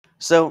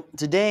So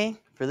today,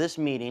 for this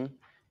meeting,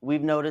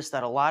 we've noticed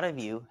that a lot of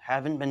you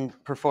haven't been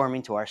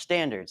performing to our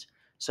standards.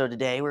 So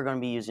today we're going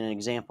to be using an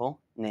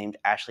example named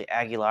Ashley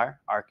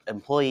Aguilar, our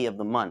Employee of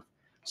the Month.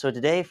 So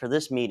today for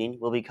this meeting,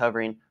 we'll be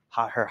covering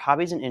her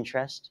hobbies and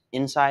interests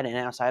inside and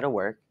outside of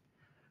work,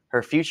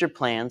 her future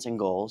plans and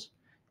goals,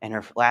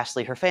 and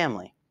lastly, her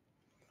family.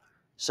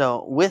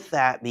 So with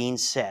that being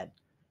said,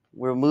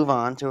 we'll move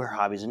on to her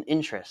hobbies and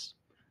interests.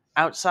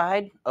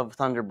 Outside of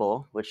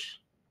Thunderbolt, which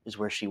is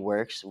where she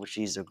works, which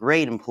she's a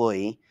great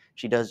employee,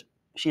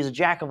 she's a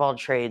jack of all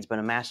trades but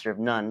a master of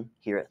none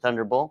here at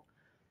Thunderbolt.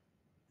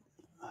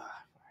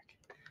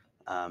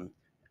 Um,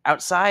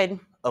 Outside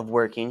of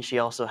working, she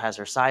also has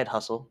her side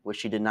hustle, which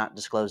she did not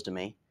disclose to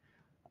me.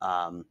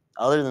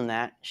 Other than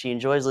that, she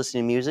enjoys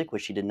listening to music,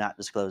 which she did not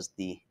disclose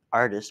the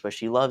artist, but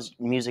she loves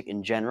music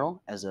in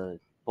general as a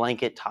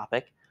blanket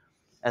topic,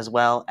 as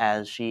well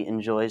as she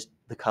enjoys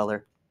the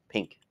color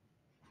pink.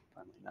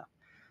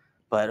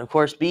 But of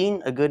course,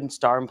 being a good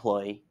star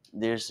employee,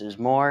 this is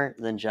more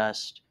than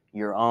just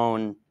your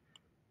own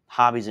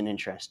hobbies and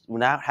interests.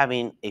 Without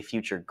having a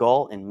future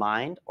goal in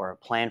mind or a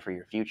plan for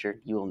your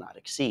future, you will not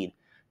exceed.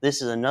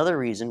 This is another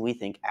reason we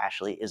think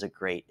Ashley is a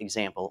great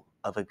example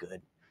of a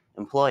good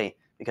employee,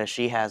 because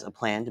she has a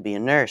plan to be a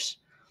nurse.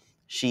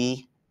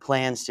 She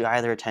plans to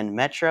either attend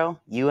Metro,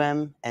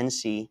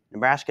 UMNC,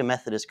 Nebraska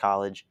Methodist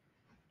College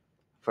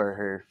for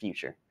her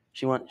future.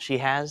 She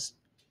has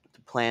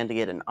plan to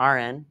get an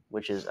RN,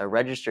 which is a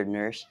registered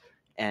nurse,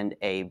 and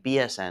a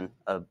BSN,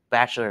 a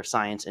Bachelor of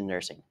Science in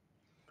Nursing.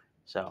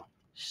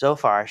 So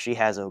far, she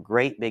has a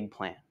great big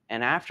plan.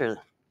 And after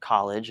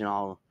college and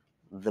all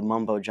the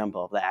mumbo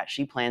jumbo of that,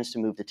 she plans to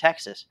move to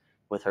Texas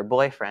with her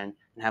boyfriend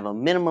and have a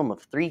minimum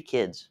of 3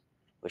 kids,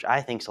 which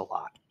I think's a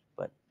lot,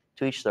 but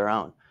to each their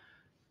own.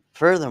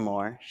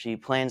 Furthermore, she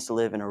plans to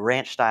live in a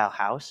ranch-style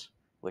house,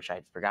 which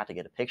I forgot to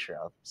get a picture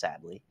of,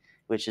 sadly,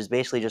 which is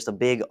basically just a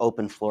big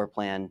open floor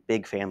plan,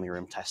 big family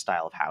room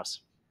style of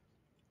house.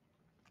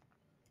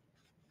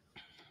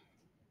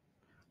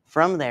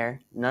 From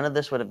there, none of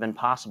this would have been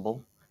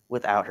possible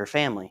without her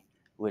family,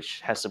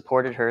 which has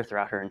supported her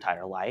throughout her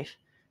entire life,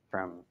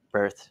 from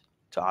birth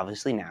to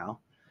obviously now.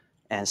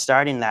 And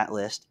starting that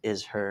list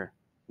is her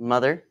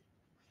mother,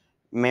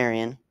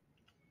 Marion,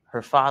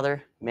 her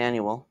father,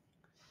 Manuel,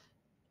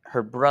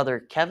 her brother,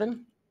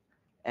 Kevin,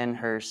 and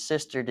her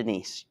sister,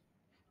 Denise.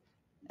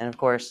 And of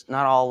course,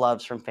 not all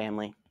loves from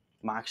family.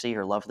 Moxie,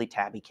 her lovely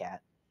tabby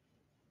cat.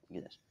 Look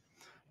at this.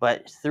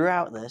 But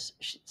throughout this,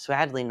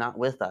 sadly not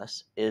with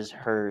us, is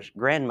her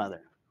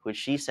grandmother, which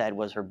she said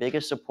was her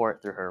biggest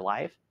support through her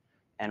life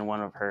and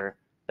one of her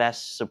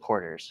best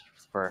supporters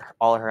for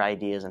all her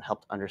ideas and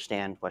helped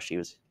understand what she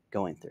was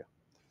going through.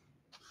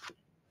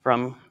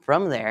 From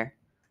there,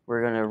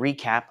 we're going to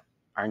recap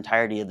our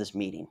entirety of this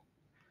meeting.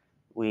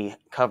 We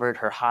covered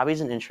her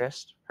hobbies and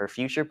interests, her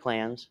future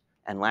plans,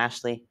 and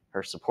lastly,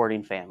 her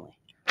supporting family.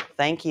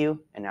 Thank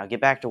you, and now get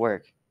back to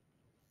work.